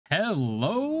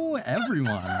Hello,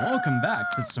 everyone. Welcome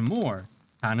back to some more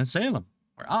Town of Salem,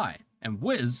 where I am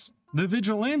Wiz, the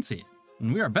Vigilante,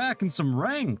 and we are back in some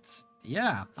ranked.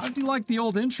 Yeah, how do you like the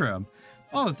old intro?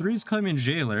 Oh, three's claiming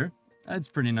jailer. That's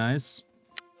pretty nice.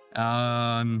 So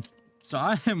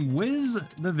I am Wiz,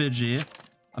 the Vigi.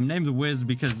 I'm named Wiz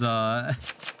because,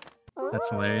 that's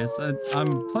hilarious.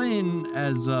 I'm playing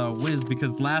as, Wiz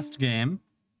because last game,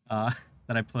 that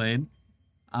I played,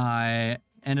 I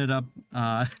ended up,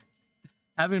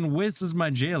 having Wiz as my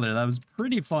jailer. That was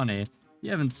pretty funny. If you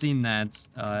haven't seen that,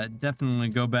 definitely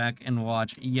go back and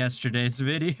watch yesterday's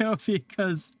video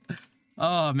because,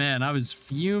 oh man, I was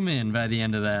fuming by the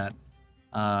end of that.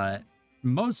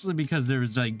 Mostly because there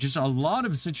was like just a lot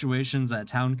of situations that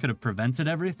town could have prevented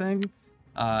everything.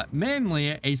 Mainly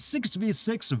a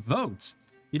 6v6 vote.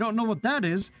 You don't know what that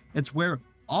is? It's where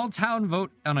all town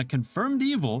vote on a confirmed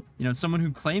evil, you know, someone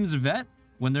who claims vet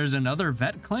when there's another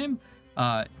vet claim.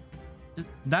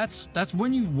 That's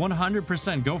when you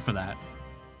 100% go for that.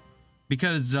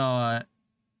 Because the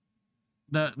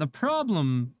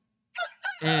problem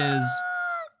is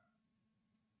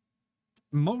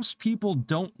most people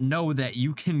don't know that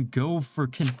you can go for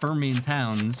confirming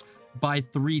towns by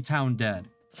 3 town dead.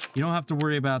 You don't have to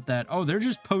worry about that. Oh, they're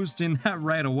just posting that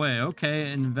right away.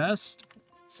 Okay, invest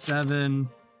 7.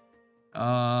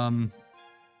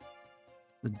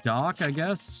 The dock, I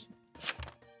guess.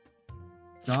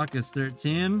 Dock is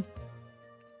 13.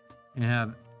 You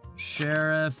have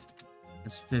sheriff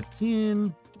is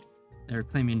 15. They're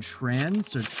claiming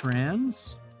trans, so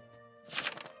trans.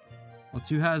 Well,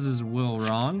 2 has his will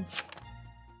wrong.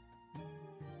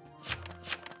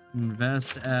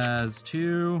 Invest as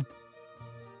 2.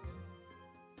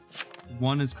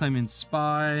 1 is claiming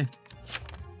spy.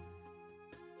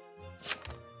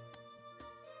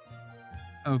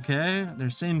 Okay, they're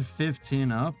saying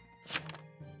 15 up.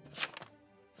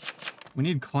 We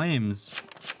need claims.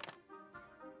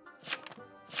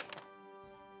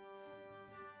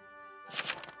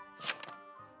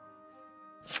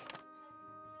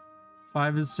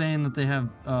 Five is saying that they have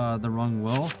the wrong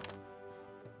will.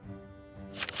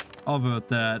 I'll vote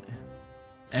that.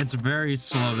 It's very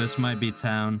slow. This might be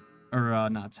town. Or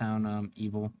not town,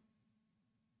 evil.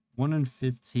 1 and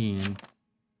 15.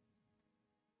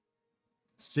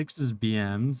 6 is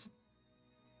BM'd.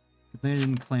 But they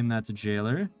didn't claim that to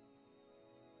jailer.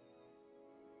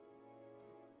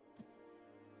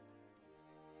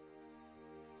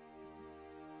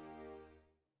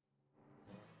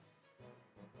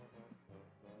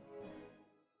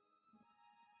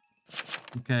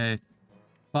 Okay.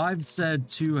 5 said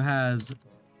 2 has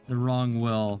the wrong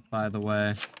will, by the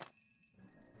way.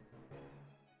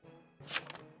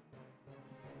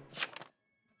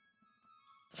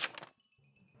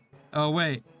 Oh,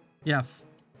 wait. Yeah,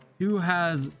 2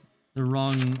 has the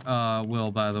wrong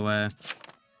will, by the way.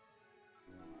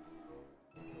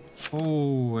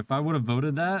 Oh, if I would have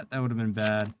voted that, that would have been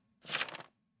bad.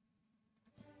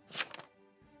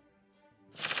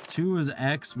 2 is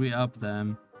X, we up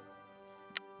them.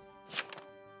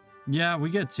 Yeah, we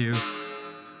get 2.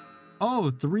 Oh,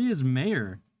 3 is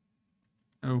mayor.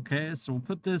 Okay, so we'll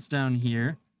put this down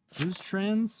here. Who's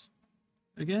trans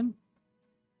again?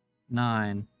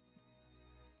 9.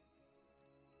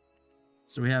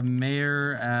 So we have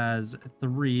mayor as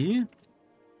 3.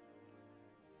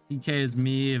 TK is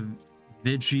me,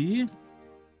 Vigi.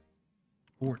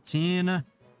 14.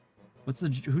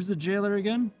 Who's the jailer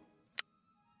again?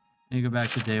 Let me go back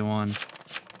to day 1.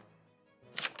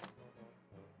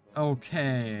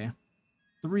 Okay.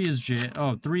 3 is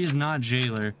 3 is not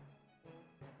jailer.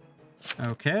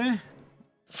 Okay.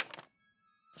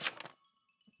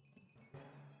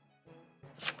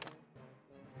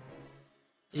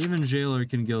 Even jailer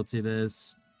can guilty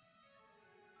this.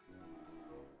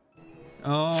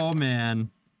 Oh man.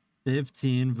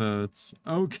 15 votes.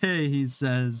 Okay, he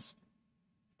says.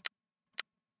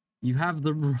 You have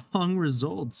the wrong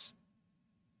results.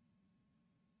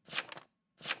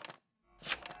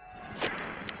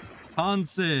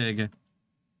 Consig.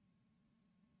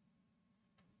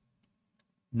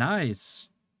 Nice.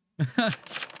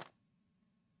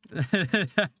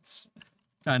 That's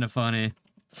kind of funny.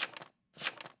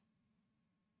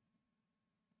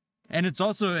 And it's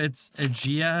also, it's a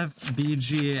GF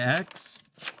BGX.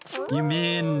 You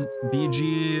mean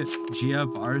BG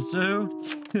GF Arso?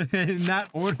 In that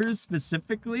order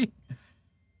specifically?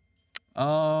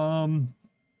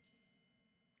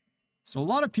 So a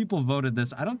lot of people voted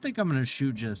this. I don't think I'm gonna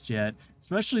shoot just yet,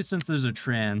 especially since there's a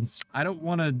trans. I don't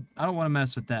wanna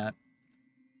mess with that.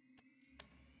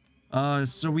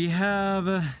 So we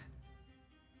have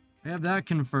that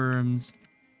confirmed.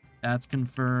 That's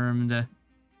confirmed.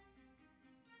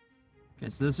 Okay,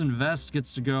 so this invest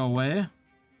gets to go away.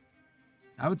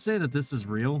 I would say that this is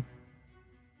real.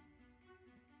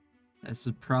 This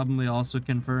is probably also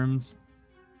confirmed.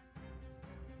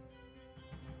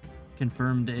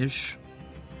 Confirmed-ish.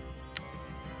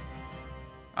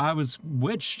 I was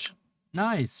witched.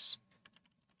 Nice.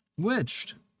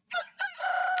 Witched.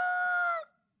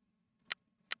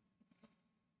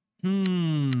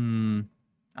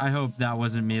 I hope that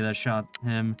wasn't me that shot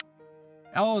him.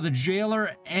 Oh, the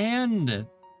jailer and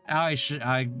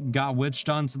I got witched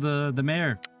onto the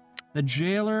mayor. The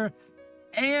jailer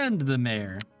and the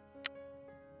mayor.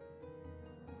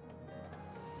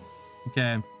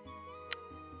 Okay.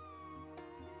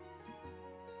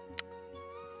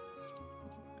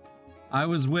 I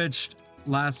was witched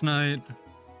last night.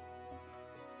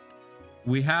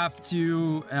 We have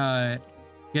to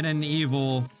get an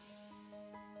evil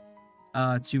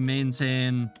to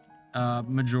maintain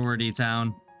majority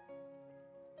town.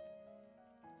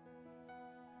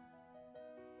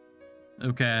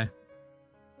 Okay.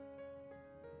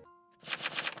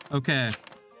 Okay.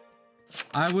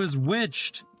 I was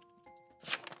witched.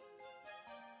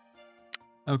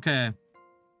 Okay.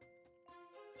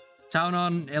 Town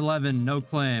on 11, no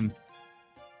claim.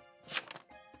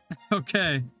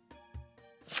 Okay.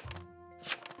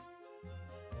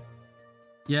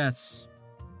 Yes.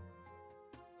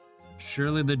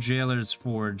 Surely the jailer's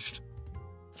forged.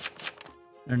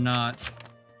 They're not.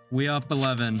 We up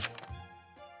 11.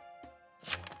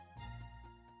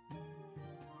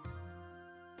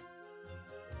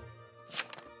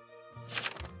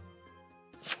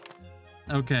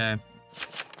 Okay.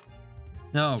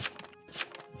 No.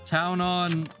 Town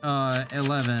on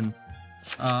 11.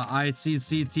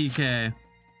 ICCTK.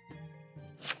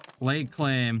 Late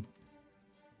claim.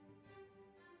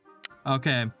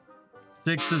 Okay.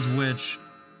 6 is witch.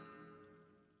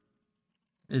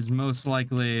 Is most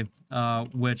likely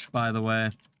witch, by the way.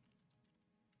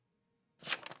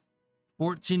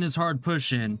 14 is hard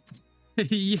pushing.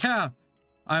 Yeah.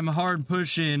 I'm hard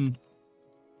pushing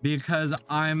because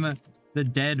I'm the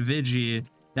dead Vigi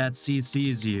that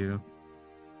CCs you.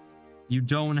 You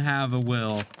don't have a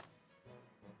will.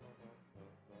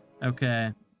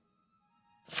 Okay.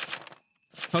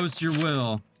 Post your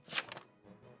will.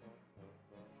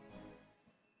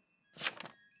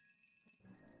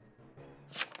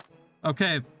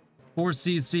 Okay. 4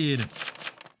 CC'd.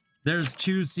 There's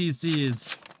 2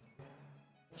 CCs.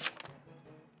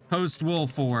 Post will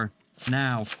 4.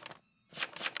 Now.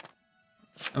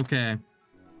 Okay.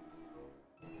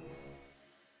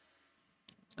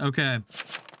 Okay.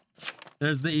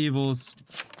 There's the evils.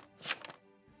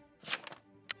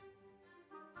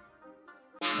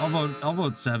 I'll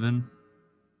vote 7.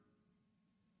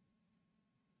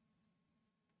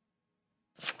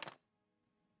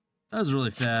 That was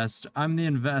really fast. I'm the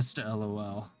invest,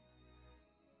 LOL.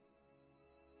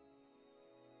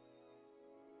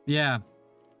 Yeah.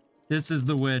 This is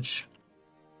the witch.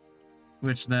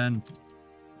 Witch then.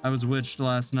 I was witched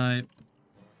last night.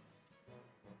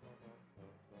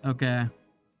 Okay.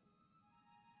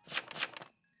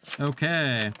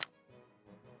 Okay.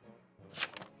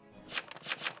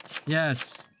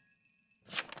 Yes.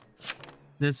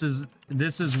 This is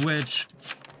witch.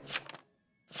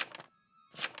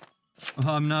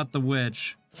 Oh, I'm not the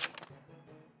witch.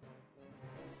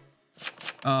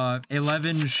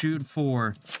 11 shoot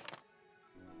 4.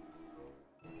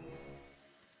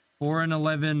 4 and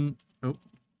 11. Oh.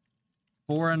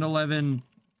 4 and 11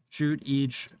 shoot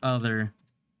each other.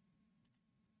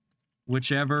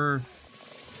 Whichever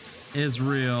is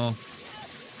real.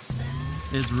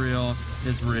 Is real.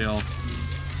 Is real.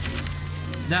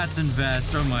 That's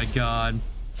invest. Oh my god.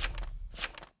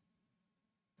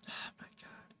 Oh my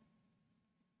god.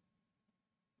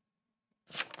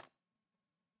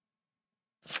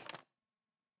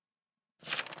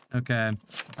 Okay.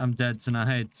 I'm dead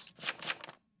tonight.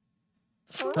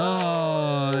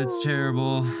 Oh, it's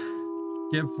terrible.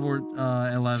 Get for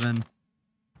 11.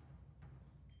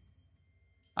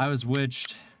 I was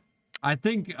witched. I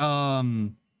think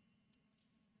the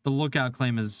lookout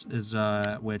claim is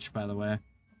witch, by the way.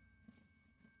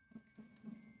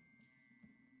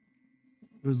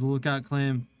 It was the lookout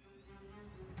claim.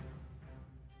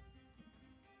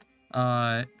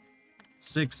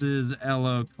 6 is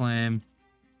LO claim.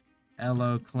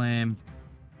 LO claim.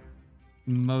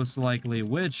 Most likely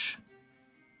witch.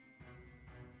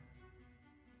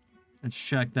 Let's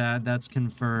check that. That's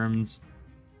confirmed.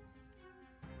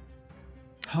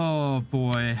 Oh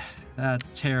boy,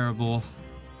 that's terrible.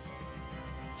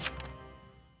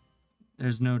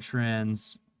 There's no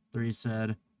trans, 3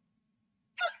 said.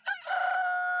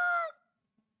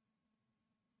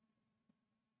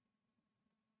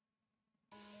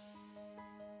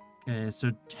 Okay,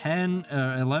 so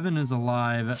 11 is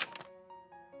alive.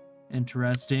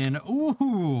 Interesting.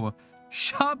 Ooh,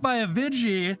 shot by a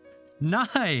Vigi.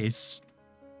 Nice.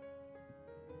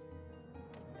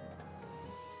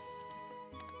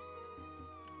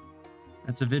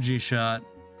 That's a Vigi shot.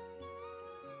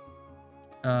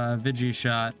 Vigi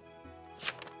shot.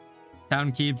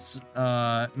 Town keeps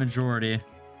majority.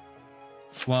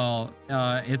 Well,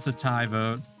 it's a tie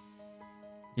vote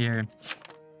here.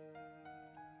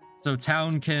 So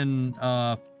town can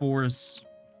force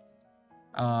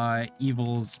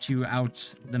evils to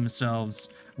out themselves,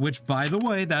 which, by the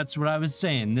way, that's what I was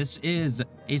saying. This is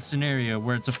a scenario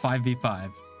where it's a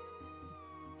 5v5.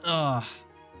 Ugh.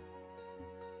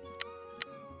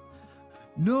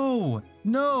 No,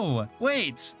 no,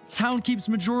 wait. Town keeps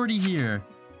majority here.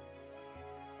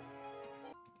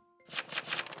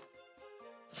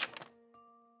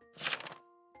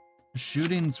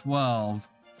 Shooting 12.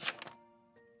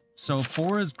 So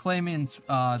 4 is claiming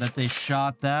that they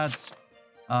shot that.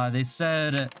 They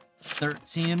said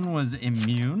 13 was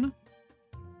immune.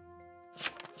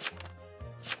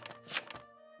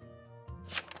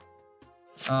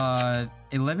 Uh,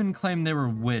 11 claimed they were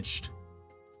witched.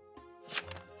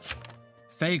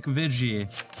 Fake Vigi.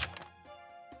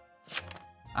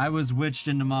 I was witched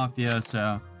into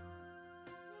mafioso.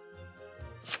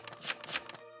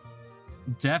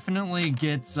 Definitely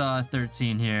gets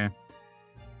 13 here.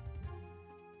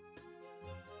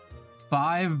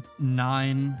 5,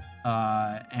 9,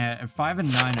 5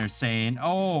 and 9 are saying,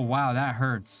 oh wow, that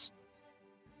hurts.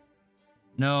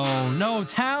 No, no,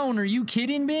 town, are you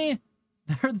kidding me?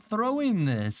 They're throwing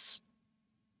this.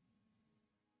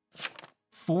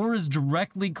 4 is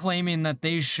directly claiming that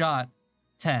they shot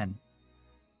 10.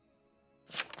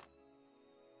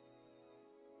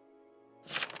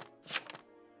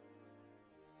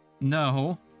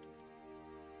 No.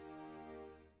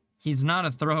 He's not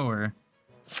a thrower.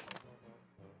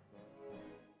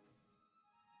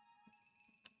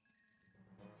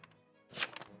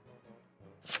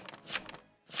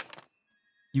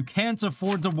 You can't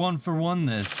afford to 1-for-1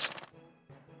 this.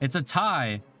 It's a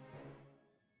tie.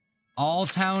 All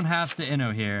town have to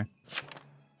inno here.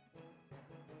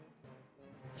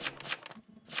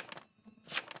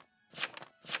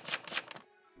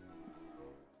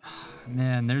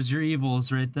 Man, there's your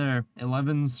evils right there.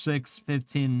 11, 6,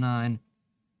 15, 9.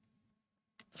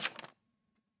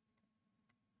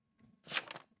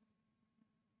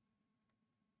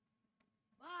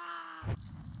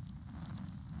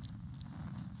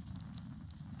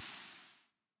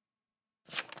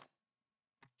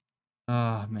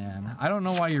 Oh man, I don't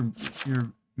know why you're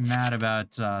mad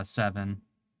about 7.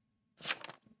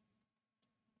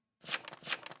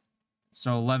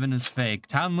 So 11 is fake.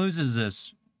 Town loses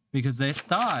this because they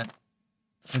thought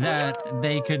that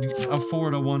they could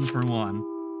afford a 1-for-1.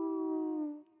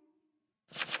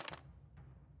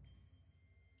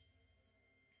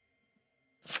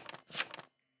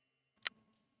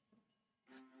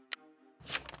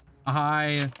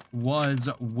 I was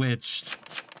witched.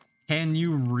 Can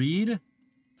you read?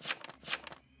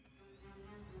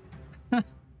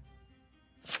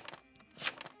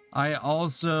 I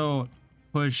also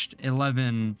pushed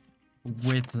 11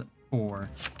 with 4.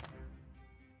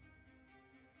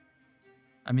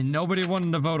 I mean, nobody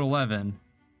wanted to vote 11.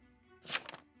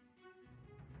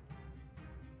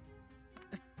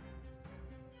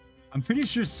 I'm pretty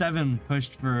sure 7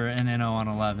 pushed for an NO on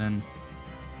 11.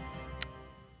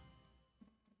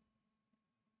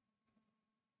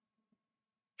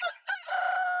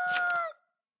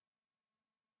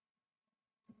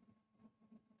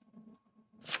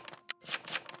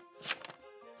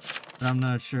 But I'm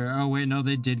not sure. Oh, wait, no,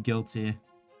 they did guilty.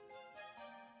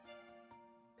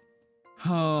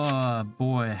 Oh,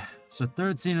 boy. So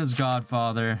 13 is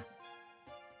Godfather.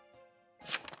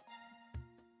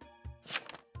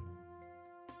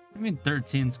 I mean,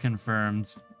 13's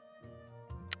confirmed.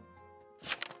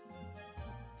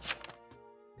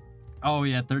 Oh,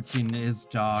 yeah, 13 is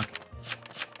Doc.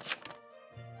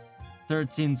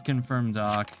 13's confirmed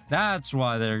Doc. That's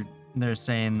why they're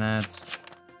saying that.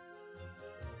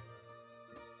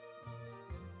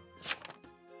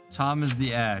 Tom is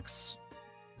the X.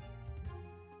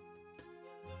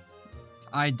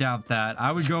 I doubt that.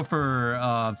 I would go for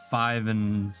 5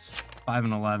 and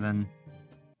 11.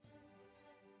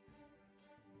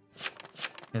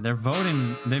 Yeah, they're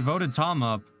voting. They voted Tom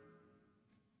up.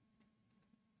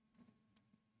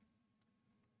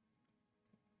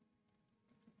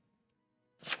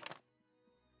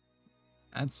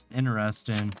 That's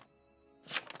interesting.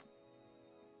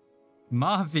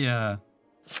 Mafia.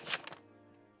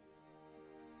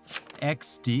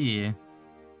 XD.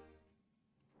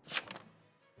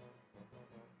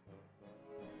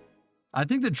 I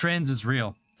think the trans is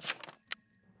real.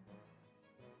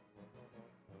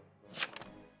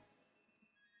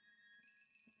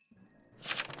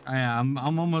 I'm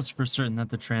almost for certain that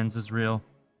the trans is real.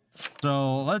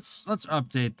 So let's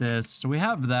update this. So we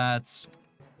have that.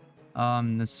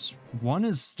 This one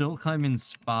is still claiming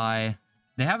spy.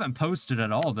 They haven't posted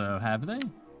at all though, have they?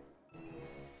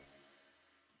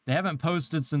 They haven't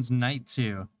posted since night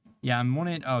 2. Yeah, I'm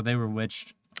wondering. Oh, they were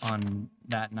witched on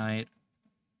that night.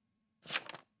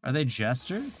 Are they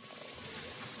Jester?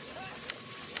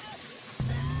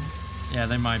 Yeah,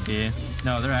 they might be.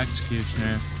 No, they're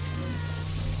Executioner.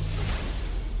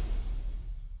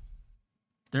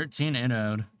 13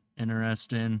 inode.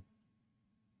 Interesting.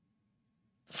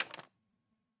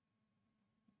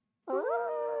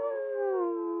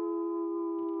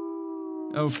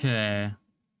 Okay.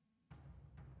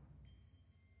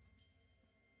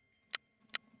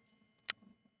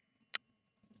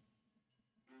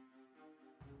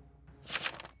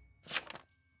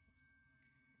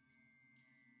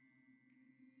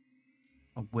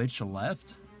 A witch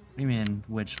left? What do you mean,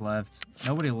 witch left?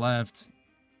 Nobody left.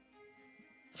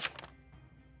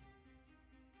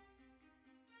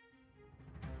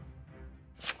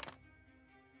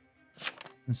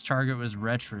 This target was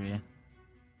Retri.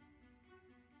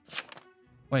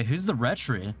 Wait, who's the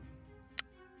Retri?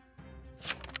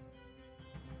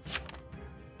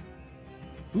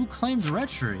 Who claimed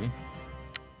Retri?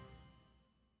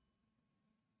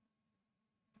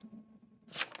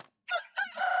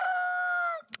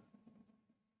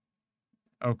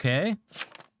 Okay.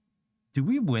 Do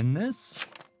we win this?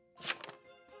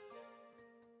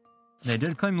 They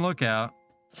did claim Lookout.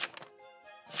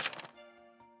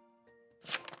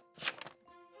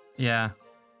 Yeah.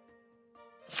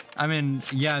 I mean,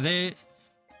 yeah, they...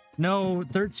 No,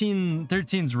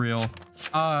 13's real.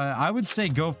 I would say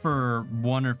go for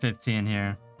 1 or 15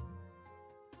 here.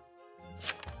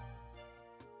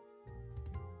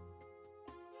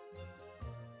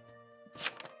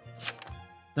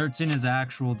 $13 is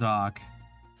actual Doc.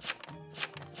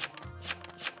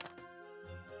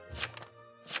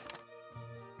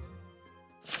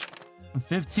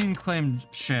 $15 claimed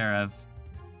Sheriff.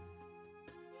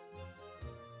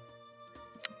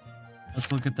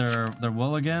 Let's look at their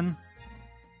will again.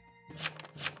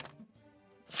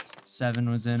 7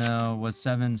 was Inno. Was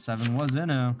 7? 7 was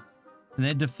Inno. And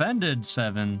they defended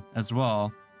 7 as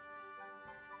well.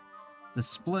 It's a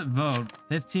split vote.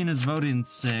 15 is voting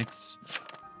 6.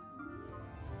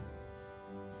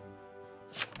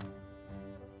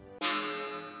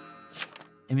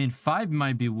 I mean, 5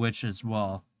 might be Witch as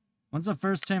well. When's the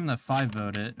first time that 5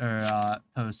 voted or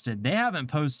posted? They haven't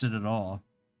posted at all.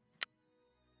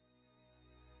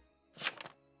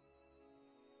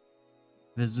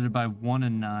 Visited by 1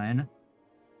 and 9.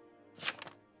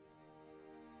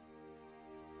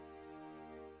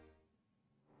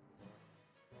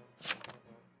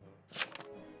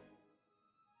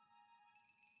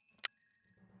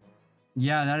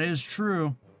 Yeah, that is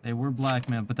true. They were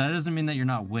blackmailed, but that doesn't mean that you're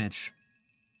not witch.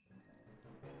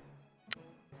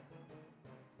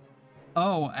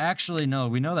 Oh, actually, no.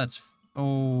 We know that's...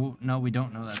 Oh, no, we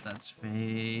don't know that that's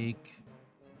fake.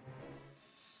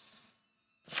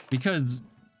 Because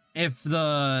if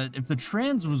the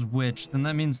trans was witched, then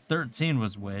that means 13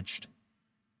 was witched.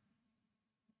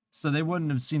 So they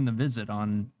wouldn't have seen the visit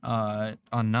on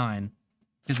 9.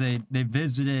 Because they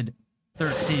visited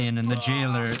 13 and the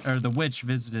jailer, or the witch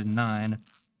visited 9.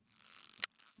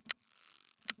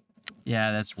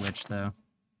 Yeah, that's witch, though.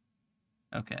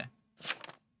 Okay.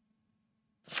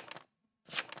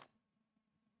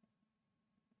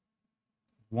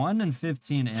 $1 and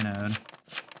 15 inode.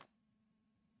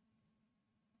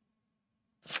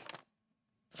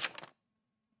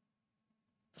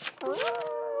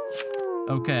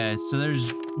 Okay, so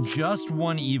there's just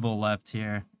 1 evil left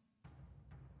here.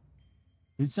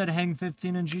 Who said hang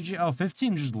 15 and GG? Oh,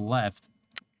 15 just left.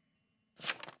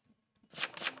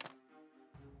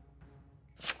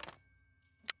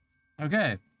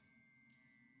 Okay.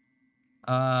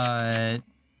 I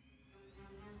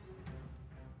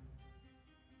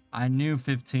knew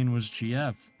 15 was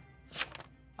GF.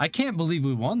 I can't believe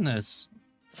we won this.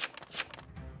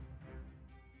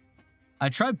 I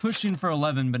tried pushing for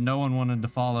 11, but no one wanted to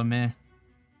follow me.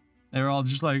 They were all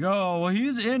just like, oh, well,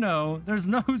 he's Inno. There's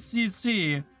no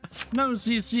CC. No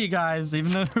CC, guys,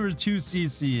 even though there were 2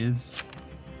 CCs.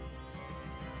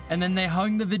 And then they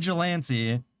hung the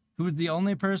Vigilante, who was the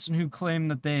only person who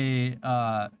claimed that they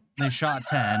shot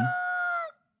 10.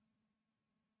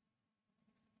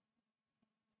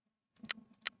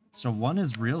 So 1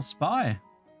 is real spy.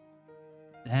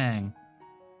 Dang.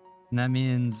 And that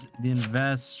means the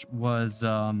invest was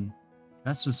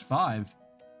That's just 5.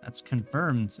 That's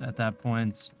confirmed at that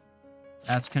point.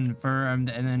 That's confirmed.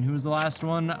 And then who was the last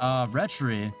one?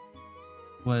 Retri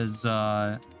was,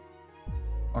 or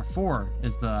 4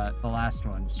 is the last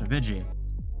one. So Vigi.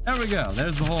 There we go.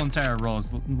 There's the whole entire role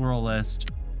list.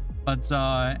 But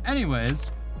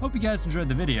anyways, hope you guys enjoyed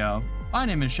the video. My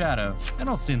name is Shadow, and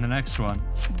I'll see you in the next one.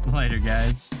 Later,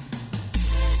 guys.